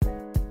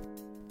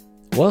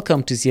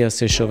Welcome to the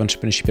Association of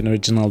Entrepreneurship and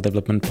Regional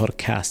Development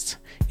podcast.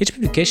 Each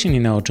publication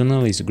in our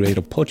journal is a great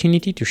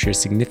opportunity to share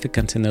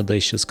significant and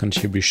audacious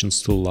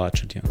contributions to a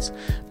large audience.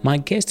 My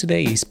guest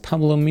today is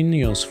Pablo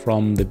Muñoz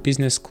from the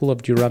Business School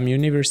of Durham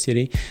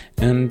University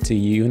and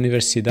the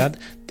Universidad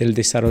del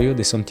Desarrollo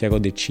de Santiago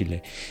de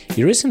Chile.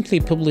 He recently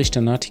published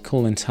an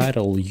article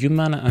entitled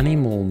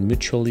Human-Animal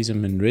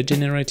Mutualism and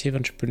Regenerative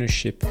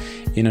Entrepreneurship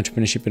in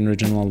Entrepreneurship and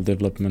Regional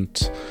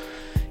Development.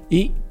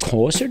 He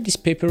co-authored this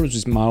paper with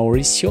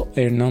Mauricio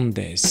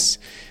Hernandez.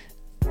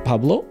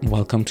 Pablo,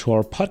 welcome to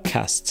our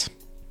podcast.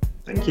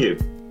 Thank you.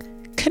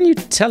 Can you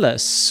tell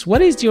us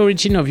what is the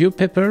origin of your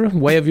paper?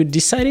 Why have you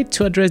decided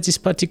to address this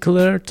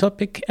particular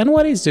topic? And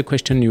what is the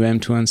question you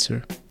aim to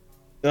answer?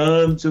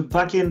 So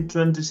back in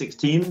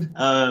 2016,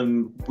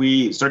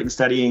 we started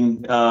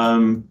studying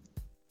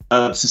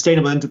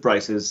sustainable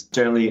enterprises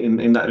generally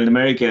in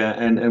America,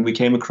 and we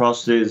came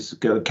across this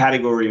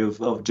category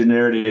of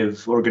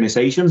generative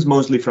organizations,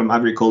 mostly from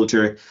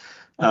agriculture,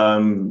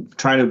 trying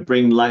to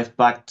bring life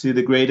back to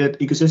degraded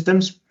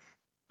ecosystems.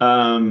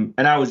 And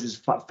that was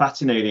just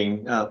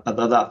fascinating at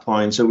that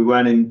point. So we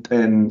went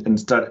in and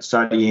started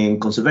studying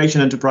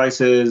conservation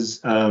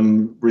enterprises,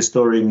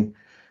 restoring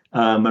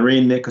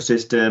marine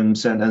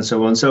ecosystems, and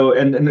so on. So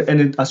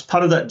and as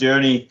part of that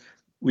journey,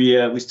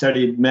 we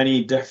studied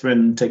many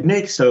different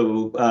techniques,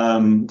 so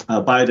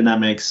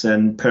biodynamics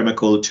and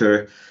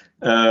permaculture,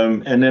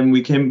 and then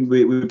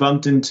we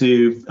bumped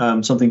into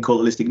something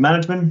called holistic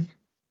management,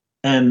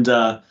 and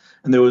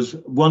there was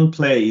one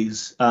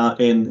place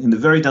in the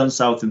very down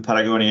south in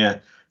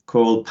Patagonia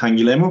called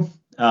Panguilemu,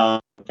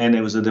 and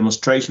it was a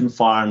demonstration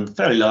farm,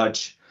 fairly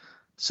large.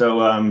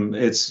 So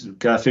it's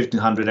got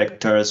 1,500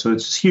 hectares, so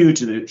it's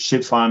huge,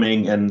 sheep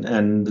farming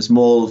and the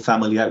small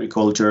family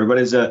agriculture, but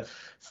it's a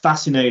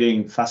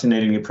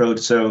fascinating approach.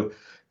 So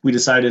we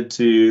decided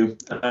to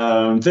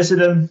visit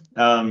them,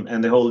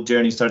 and the whole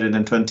journey started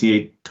in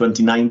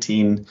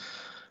 2019.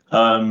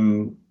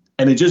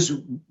 And it just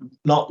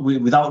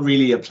without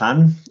really a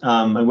plan.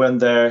 I went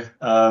there,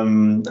 I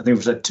think it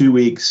was like 2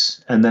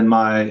 weeks, and then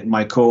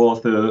my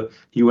co-author,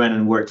 he went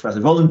and worked as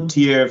a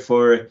volunteer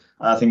for,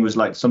 I think it was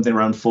like something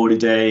around 40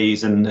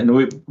 days, and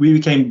we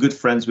became good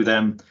friends with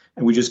them,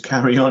 and we just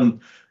carry on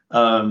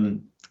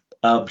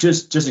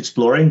just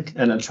exploring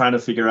and trying to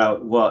figure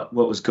out what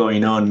was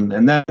going on.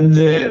 And then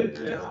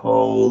the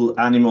whole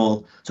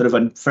animal sort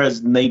of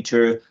first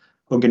nature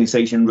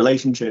organization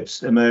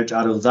relationships emerged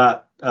out of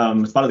that.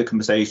 As part of the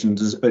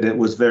conversations, but it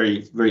was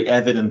very, very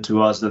evident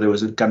to us that there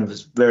was a kind of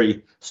this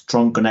very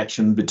strong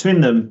connection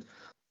between them.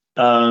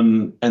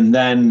 And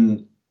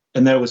then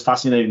it was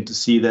fascinating to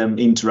see them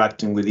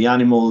interacting with the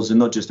animals, and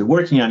not just the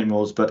working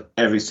animals, but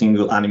every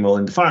single animal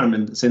in the farm.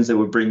 And since they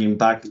were bringing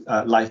back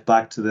life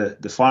back to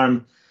the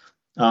farm,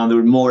 there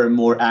were more and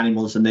more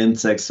animals and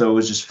insects. So it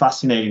was just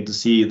fascinating to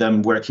see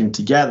them working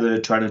together,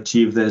 trying to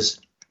achieve this.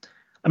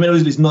 I mean,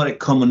 obviously, it's not a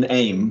common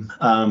aim,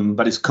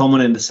 but it's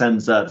common in the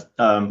sense that,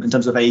 in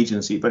terms of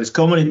agency, but it's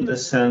common in the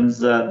sense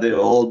that they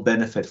all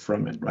benefit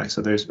from it, right?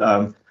 So there's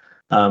no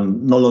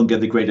longer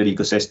degraded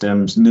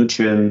ecosystems,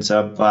 nutrients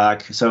are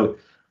back. So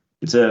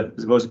it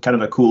was kind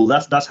of a cool.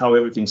 That's how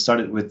everything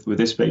started with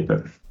this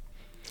paper.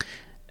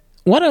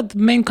 What are the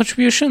main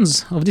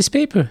contributions of this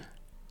paper?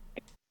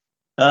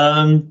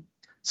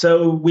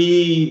 So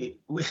we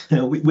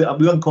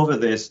uncover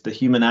the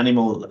human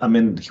animal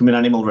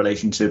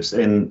relationships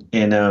in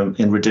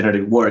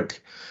regenerative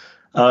work,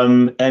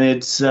 and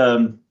it's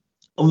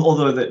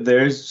although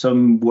there is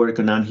some work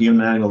on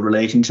non-human animal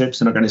relationships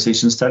in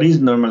organization studies,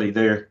 normally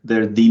they're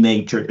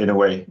denatured in a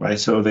way, right?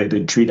 So they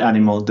treat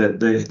animals,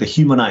 the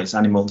humanize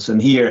animals,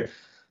 and here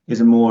is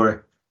a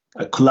more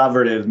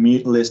collaborative,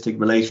 mutualistic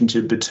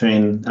relationship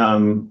between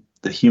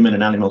the human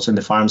and animals in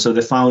the farm. So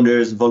the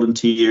founders,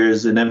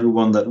 volunteers, and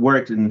everyone that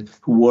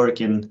who work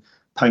in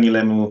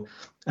Panguilemu,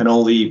 and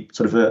all the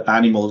sort of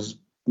animals,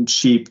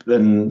 sheep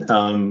and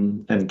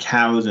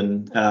cows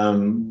and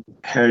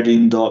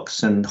herding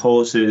ducks and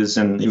horses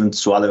and even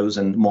swallows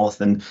and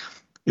moth. And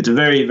it's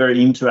very,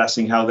 very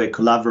interesting how they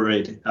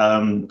collaborate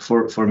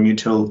for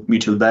mutual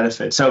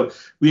benefit. So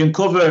we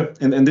uncover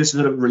in this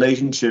sort of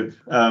relationship,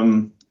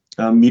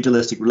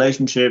 mutualistic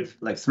relationship,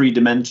 like 3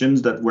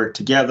 dimensions that work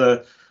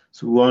together.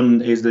 So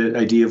one is the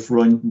idea of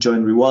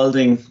joint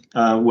rewilding,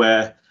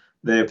 where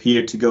they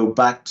appear to go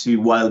back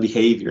to wild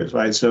behaviors,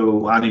 right?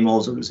 So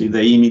animals, obviously,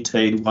 they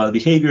imitate wild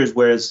behaviors,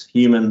 whereas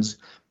humans,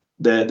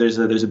 there's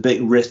a big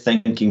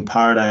rethinking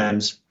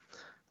paradigms.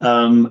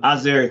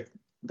 As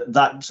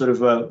that sort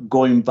of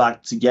going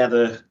back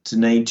together to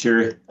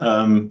nature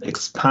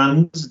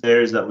expands,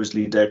 there's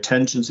obviously there are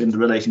tensions in the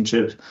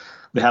relationship.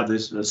 We have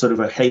this sort of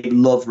a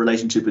hate-love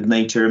relationship with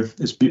nature.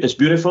 It's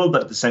beautiful,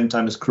 but at the same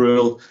time, it's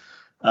cruel.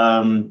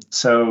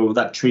 So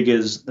that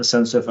triggers a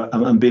sense of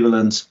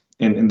ambivalence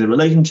in the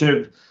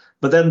relationship,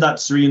 but then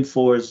that's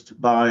reinforced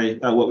by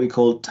what we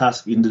call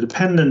task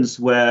interdependence,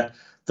 where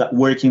that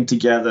working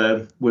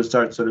together will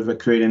start sort of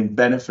creating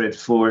benefit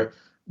for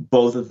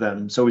both of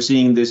them. So we're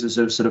seeing this as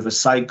a sort of a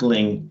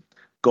cycling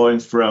going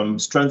from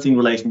strengthening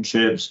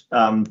relationships,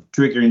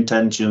 triggering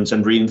tensions,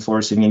 and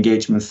reinforcing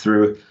engagement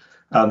through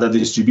the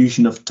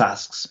distribution of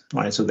tasks,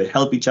 right? So they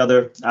help each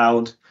other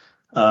out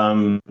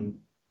in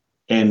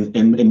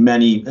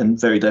many and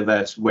very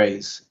diverse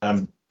ways.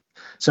 And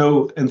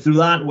through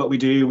that, what we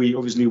do, we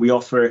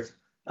offer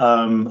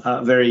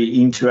a very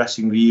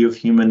interesting view of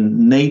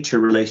human nature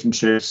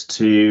relationships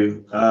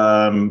to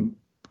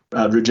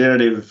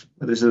regenerative.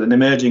 There's an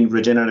emerging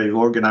regenerative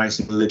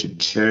organizing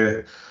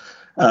literature.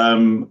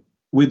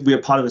 We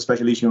are part of a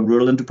special issue on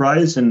rural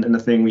enterprise, and I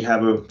think we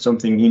have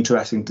something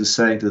interesting to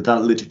say to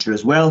that literature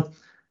as well.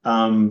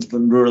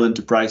 Rural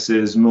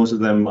enterprises, most of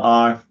them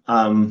are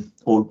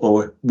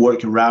or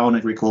work around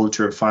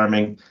agriculture,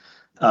 farming,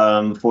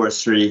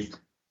 forestry.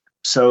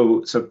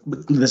 So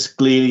this is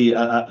clearly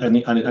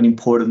an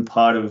important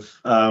part of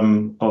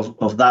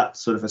that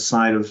sort of a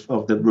side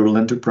of the rural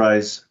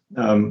enterprise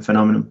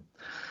phenomenon.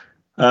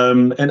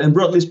 And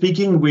broadly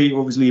speaking, we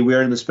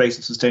are in the space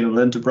of sustainable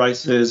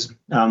enterprises,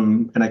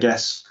 and I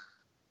guess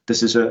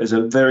this is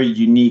a very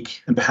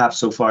unique and perhaps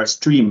so far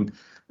extreme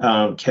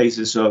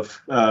cases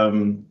of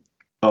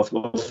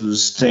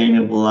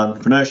sustainable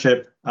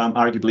entrepreneurship,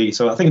 arguably.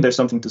 So I think there's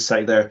something to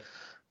say there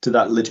to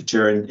that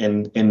literature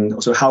in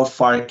also how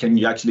far can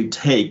you actually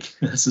take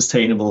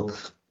sustainable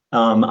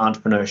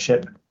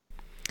entrepreneurship.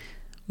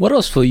 What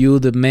was for you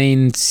the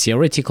main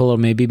theoretical or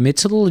maybe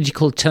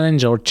methodological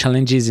challenge or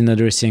challenges in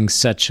addressing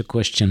such a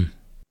question?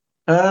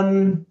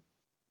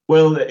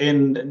 Well,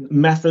 in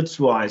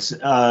methods-wise,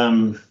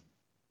 you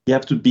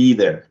have to be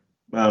there,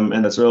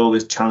 and that's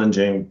always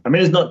challenging. I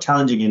mean, it's not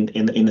challenging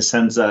in the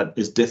sense that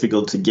it's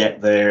difficult to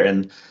get there,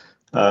 and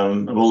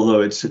although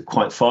it's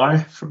quite far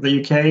from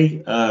the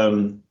UK,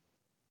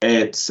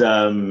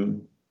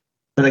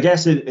 but I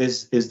guess it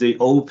is the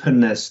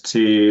openness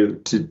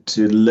to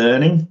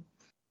learning.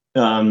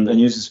 And you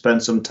need to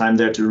spend some time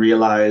there to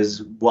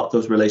realize what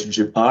those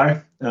relationships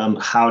are.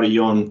 How do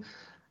you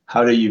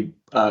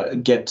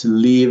get to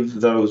leave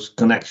those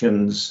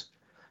connections,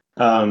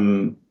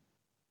 which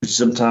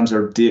sometimes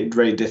are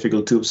very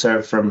difficult to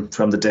observe from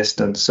the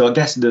distance. So I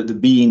guess the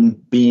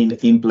being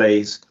in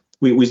place.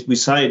 We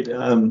cite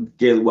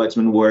Gail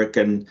Weitzman's work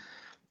and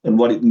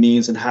what it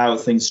means and how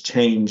things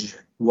change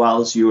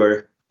whilst you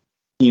are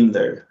in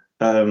there.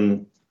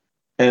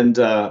 And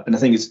I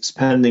think it's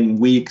spending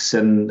weeks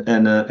and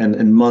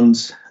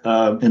months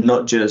and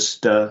not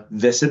just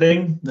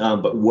visiting,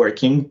 but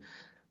working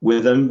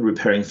with them,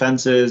 repairing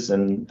fences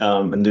and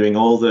doing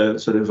all the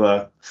sort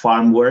of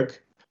farm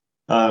work.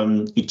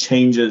 It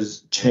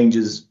changes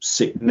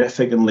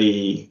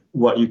significantly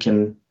what you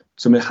can.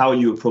 So how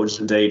you approach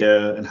the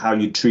data and how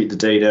you treat the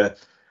data.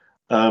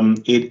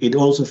 It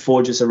also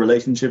forges a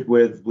relationship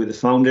with the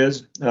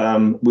founders.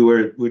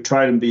 We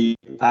try to be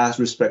as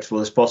respectful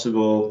as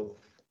possible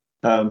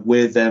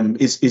with them.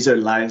 It's their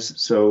lives.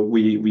 So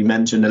we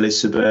mentioned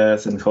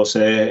Elizabeth and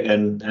Jose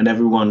and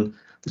everyone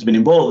that's been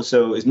involved.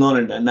 So it's not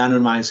an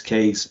anonymized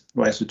case,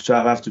 right? So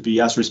I have to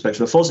be as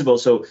respectful as possible.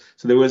 So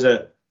there was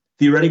a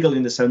theoretical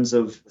in the sense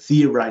of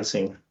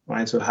theorizing,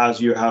 right? So how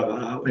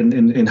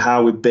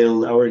we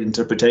build our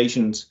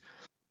interpretations,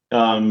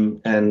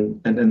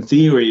 and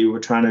theory, we're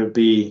trying to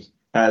be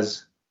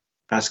as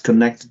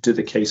connected to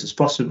the case as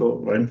possible,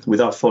 right?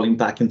 Without falling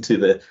back into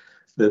the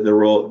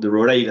raw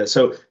data.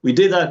 So we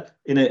did that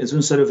in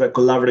some sort of a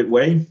collaborative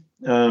way,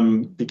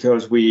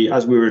 because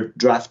as we were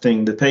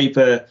drafting the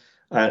paper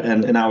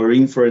and our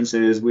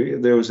inferences,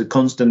 there was a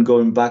constant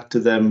going back to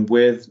them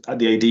with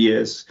the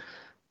ideas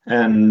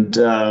and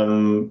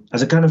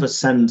as a kind of a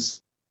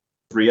sense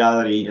of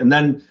reality. And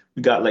then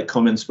we got like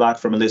comments back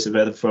from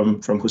Elizabeth,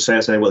 from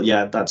Jose saying, well,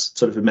 yeah, that's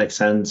sort of, it makes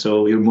sense.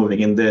 So you're moving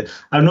in the,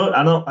 I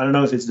don't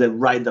know if it's the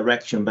right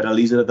direction, but at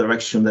least the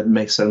direction that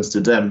makes sense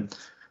to them.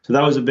 So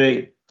that was a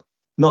big,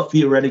 not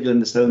theoretical in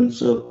the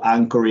sense of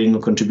anchoring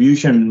or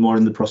contribution, more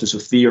in the process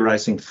of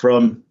theorizing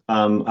from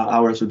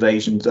our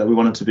observations, that we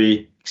wanted to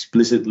be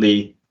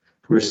explicitly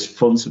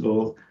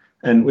responsible.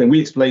 And when we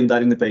explained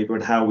that in the paper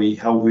and how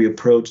we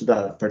approach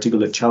that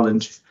particular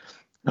challenge,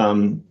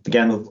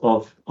 again,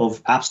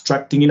 of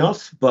abstracting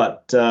enough,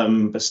 but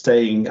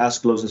staying as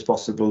close as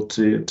possible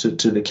to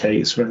the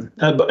case. Right?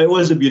 But it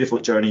was a beautiful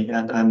journey,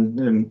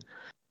 and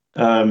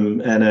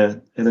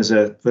there's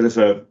a bit of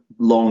a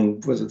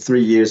long,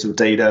 3 years of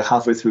data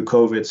halfway through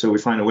COVID. So we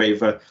find a way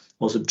of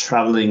also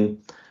traveling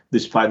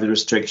despite the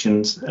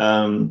restrictions.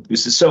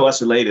 This is so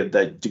isolated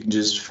that you can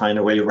just find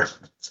a way around.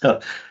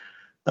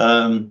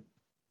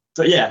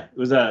 So yeah,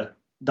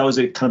 that was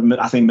a kind of,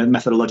 I think,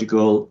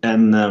 methodological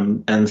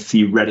and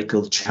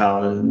theoretical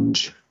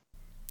challenge.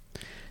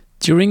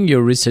 During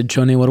your research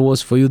journey, what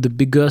was for you the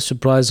biggest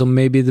surprise or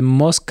maybe the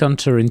most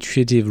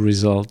counterintuitive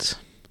result?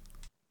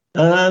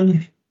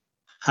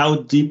 How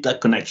deep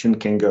that connection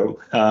can go,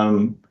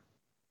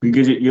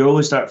 because you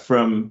always start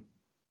from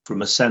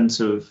a sense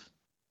of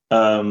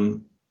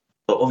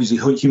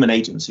obviously human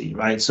agency,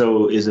 right?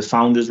 So is the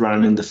founders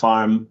running the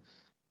farm,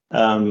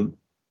 and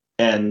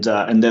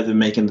they've been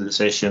making the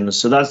decisions.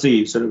 So that's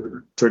the sort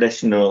of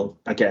traditional,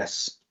 I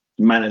guess,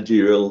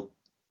 managerial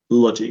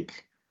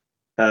logic.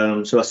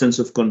 So a sense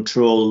of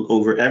control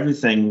over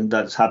everything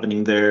that's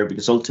happening there,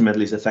 because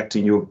ultimately it's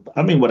affecting your,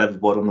 whatever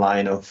bottom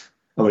line of,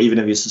 or even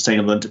if you're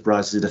sustainable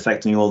enterprise, it's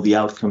affecting all the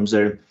outcomes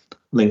that are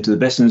linked to the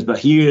business. But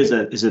here is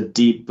a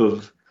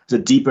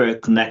deeper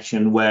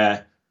connection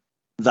where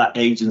that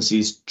agency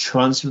is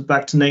transferred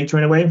back to nature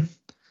in a way.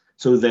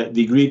 So the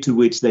degree to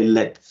which they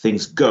let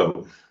things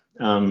go,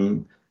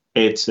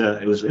 it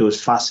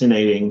was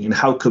fascinating in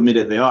how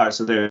committed they are.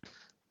 So there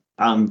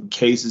are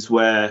cases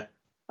where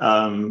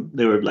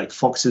there were like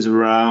foxes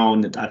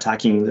around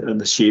attacking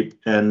the sheep,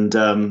 and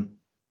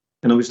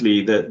obviously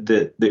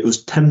it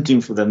was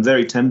tempting for them,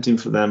 very tempting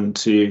for them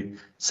to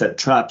set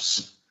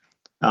traps,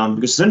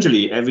 because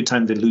essentially every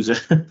time they lose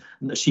a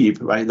sheep,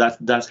 right,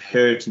 that's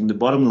hurting the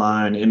bottom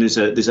line, and there's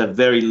a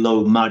very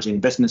low margin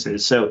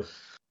businesses. So,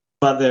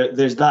 but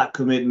there's that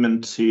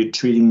commitment to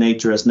treating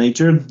nature as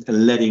nature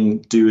and letting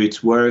do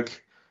its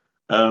work,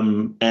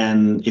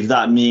 and if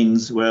that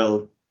means,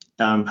 well,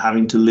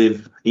 having to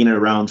live in and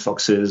around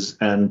foxes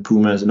and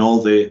pumas and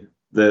all the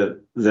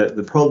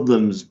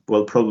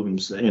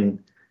problems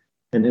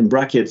in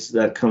brackets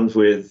that comes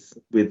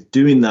with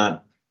doing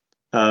that,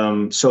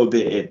 so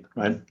be it,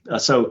 right?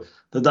 So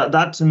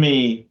that to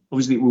me,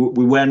 obviously,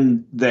 we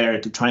went there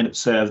to try and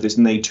observe this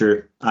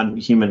nature and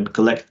human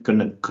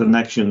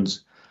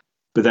connections,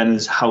 but then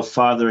it's how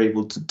far they're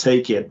able to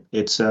take it.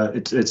 It's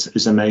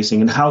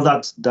amazing, and how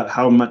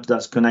much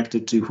that's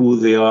connected to who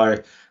they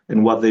are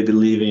and what they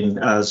believe in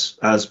as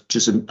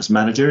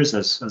managers,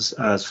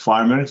 as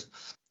farmers.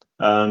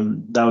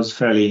 That was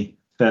fairly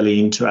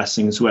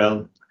interesting as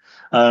well.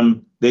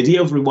 The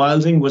idea of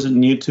rewilding wasn't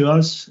new to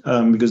us,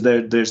 because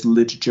there's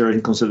literature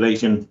in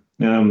conservation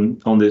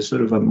on this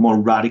sort of a more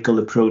radical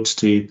approach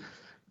to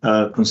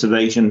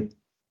conservation.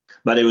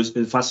 But it was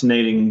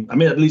fascinating.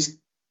 At least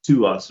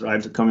to us,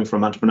 right, coming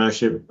from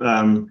entrepreneurship,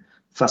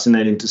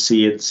 fascinating to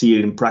see it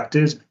in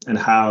practice, and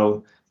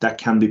how that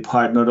can be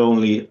not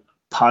only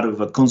part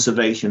of a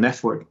conservation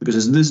effort, because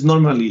this is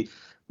normally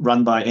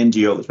run by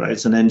NGOs, right?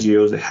 It's an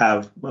NGOs that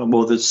have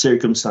the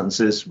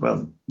circumstances.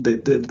 Well,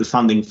 the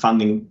funding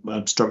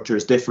structure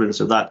is different,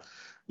 so that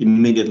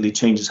immediately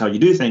changes how you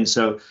do things.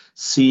 So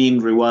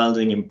seeing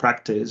rewilding in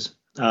practice,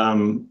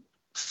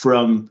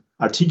 from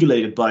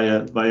articulated by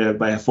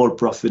a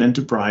for-profit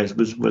enterprise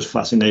was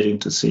fascinating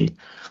to see.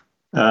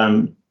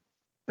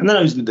 And then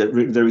obviously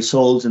the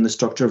results and the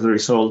structure of the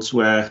results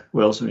were,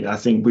 well, I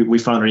think we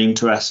found it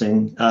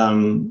interesting.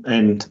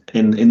 And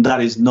that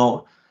is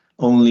not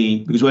only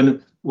because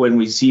when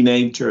we see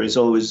nature, it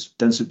always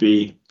tends to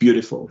be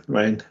beautiful,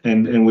 right?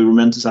 And we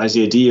romanticize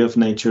the idea of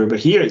nature, but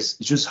here it's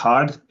just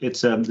hard.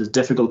 It's there's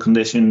difficult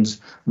conditions.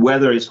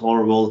 Weather is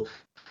horrible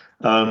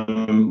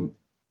most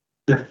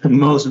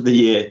of the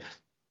year.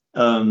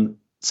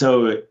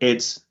 So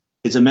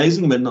it's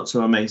amazing, but not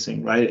so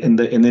amazing, right? And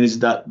then it's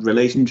that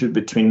relationship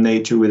between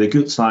nature with the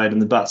good side and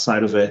the bad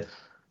side of it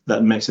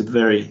that makes it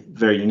very,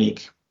 very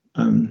unique.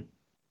 So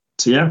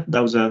yeah,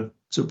 that was a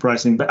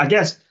surprising. But I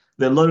guess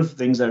there are a lot of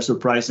things that are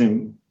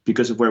surprising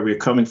because of where we're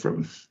coming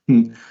from,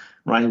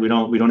 right? We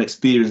don't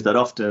experience that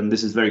often.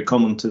 This is very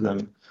common to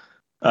them.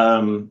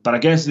 But I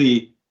guess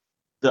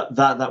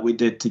that we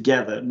did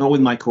together, not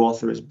with my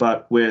co-authors,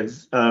 but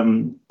with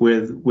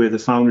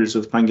the founders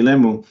of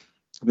Pangilemu.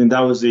 I think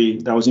that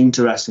was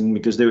interesting,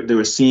 because they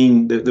were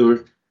seeing that they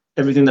were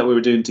everything that we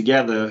were doing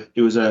together.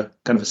 It was a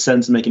kind of a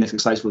sense-making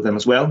exercise for them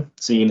as well,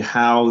 seeing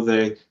how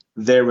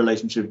their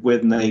relationship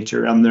with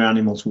nature and their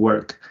animals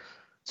work.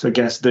 So I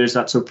guess there's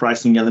that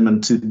surprising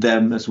element to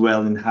them as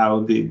well in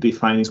how the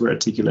findings were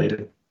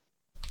articulated.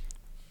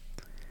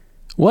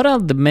 What are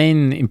the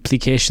main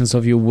implications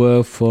of your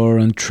work for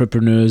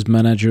entrepreneurs,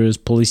 managers,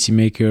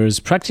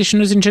 policymakers,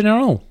 practitioners in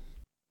general?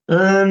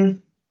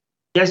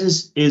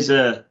 Yes, if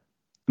you're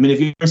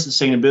in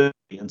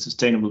sustainability and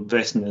sustainable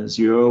business,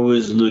 you're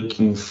always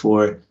looking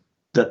for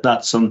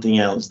that's something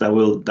else that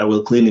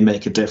will clearly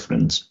make a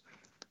difference.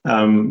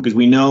 Because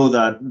we know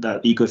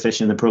that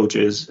eco-efficient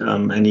approaches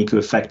and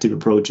eco-effective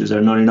approaches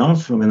are not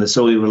enough. They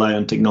solely rely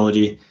on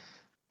technology.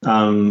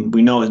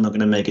 We know it's not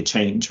going to make a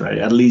change, right?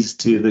 At least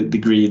to the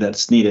degree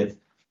that's needed.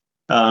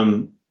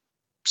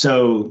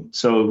 So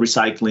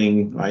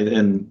recycling, right,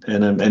 and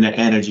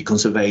energy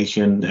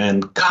conservation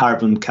and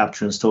carbon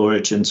capture and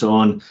storage and so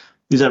on.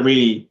 These are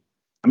really,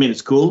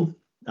 it's cool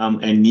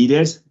and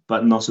needed,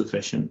 but not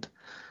sufficient.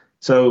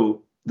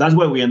 So that's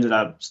why we ended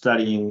up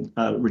studying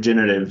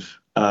regenerative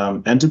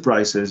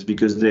enterprises,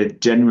 because they're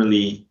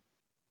generally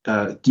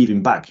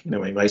giving back in a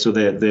way, right? So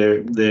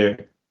they're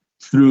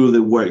through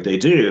the work they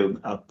do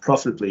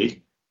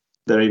profitably,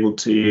 they're able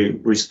to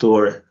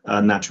restore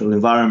natural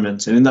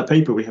environments. And in that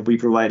paper, we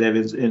provide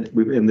evidence.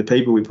 In the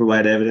paper, we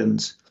provide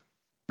evidence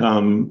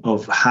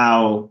of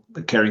how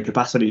the carrying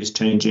capacity is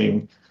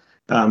changing,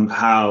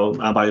 how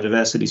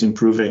biodiversity is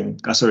improving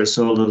as a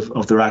result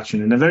of their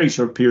action in a very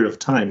short period of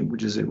time,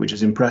 which is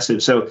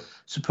impressive. So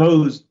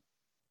suppose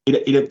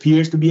it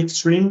appears to be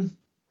extreme,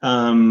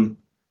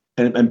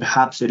 and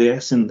perhaps it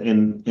is in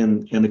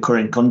the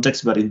current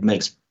context, but it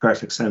makes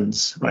perfect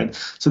sense, right?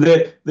 So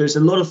there's a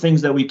lot of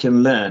things that we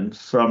can learn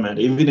from it,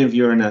 even if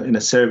you're in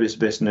a service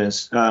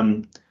business,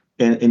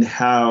 in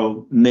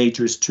how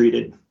nature is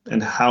treated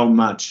and how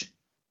much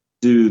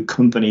do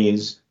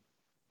companies,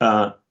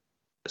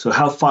 so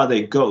how far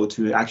they go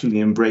to actually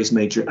embrace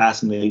nature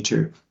as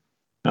nature.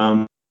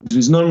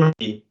 It's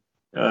normally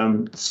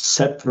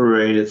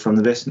separated from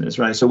the business,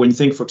 right? So when you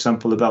think, for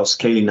example, about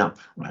scaling up,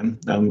 right?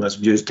 As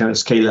we just kind of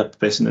scale up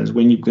business,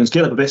 when you can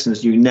scale up a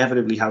business, you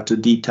inevitably have to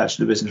detach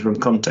the business from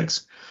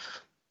context.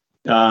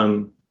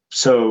 But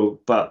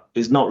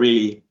it's not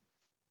really,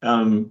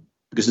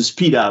 because to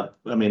speed up,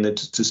 I mean,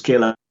 to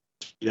scale up,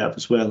 speed up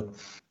as well.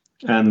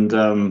 And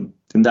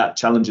that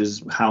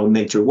challenges how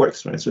nature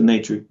works, right? So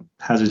nature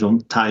has its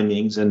own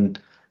timings and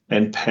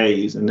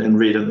pace and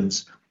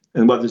rhythms.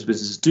 And what these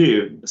businesses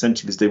do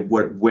essentially is they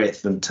work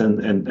with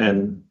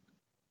and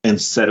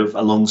instead of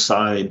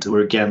alongside or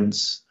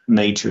against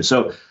nature.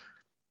 So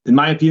it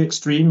might be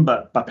extreme,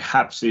 but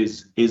perhaps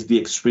is the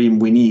extreme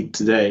we need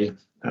today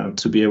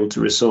to be able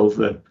to resolve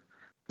the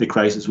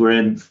crisis we're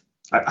in.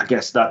 I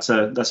guess that's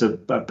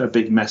a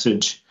big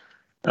message,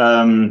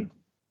 and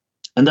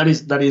that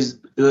is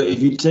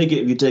if you take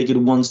it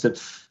one step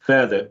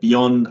further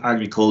beyond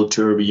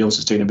agriculture, beyond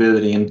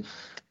sustainability, and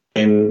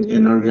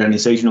in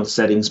organizational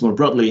settings more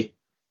broadly,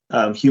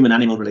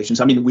 human-animal relations.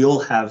 I mean, we all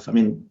have. I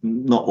mean,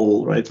 not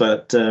all, right?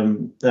 But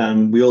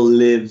we all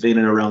live in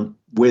and around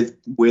with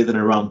and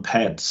around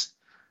pets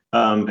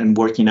and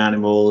working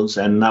animals.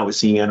 And now we're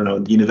seeing, I don't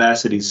know,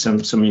 universities.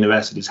 Some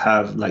universities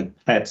have like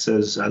pets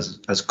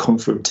as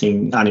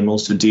comforting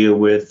animals to deal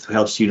with, to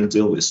help students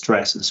deal with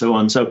stress and so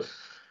on. So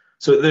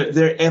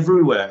they're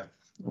everywhere,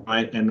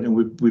 right? And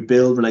we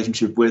build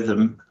relationship with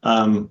them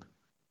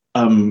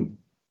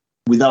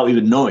without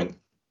even knowing.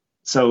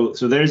 So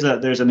there's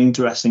an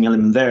interesting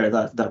element there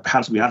that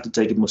perhaps we have to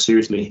take it more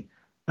seriously,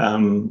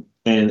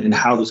 in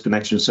how those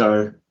connections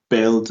are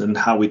built and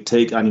how we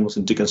take animals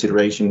into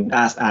consideration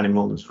as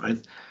animals, right?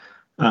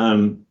 I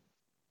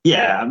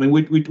mean,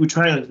 we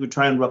try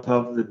and wrap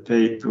up the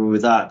paper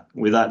with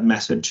that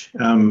message.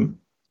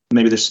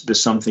 Maybe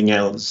there's something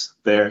else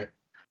there,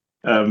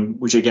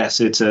 which I guess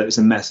it's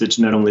a message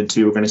not only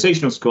to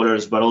organizational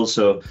scholars but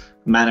also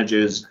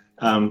managers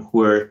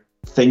who are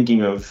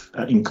thinking of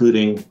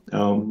including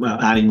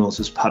animals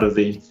as part of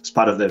the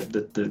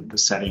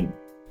setting.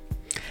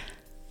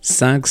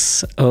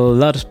 Thanks a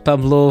lot,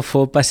 Pablo,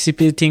 for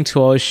participating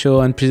to our show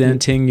and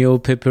presenting your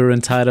paper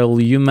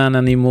entitled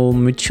Human-Animal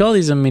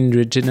Mutualism in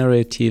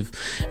Regenerative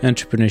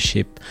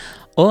Entrepreneurship.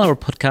 All our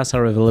podcasts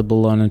are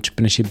available on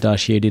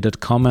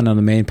entrepreneurship-ead.com and on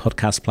the main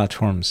podcast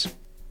platforms.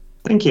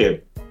 Thank you.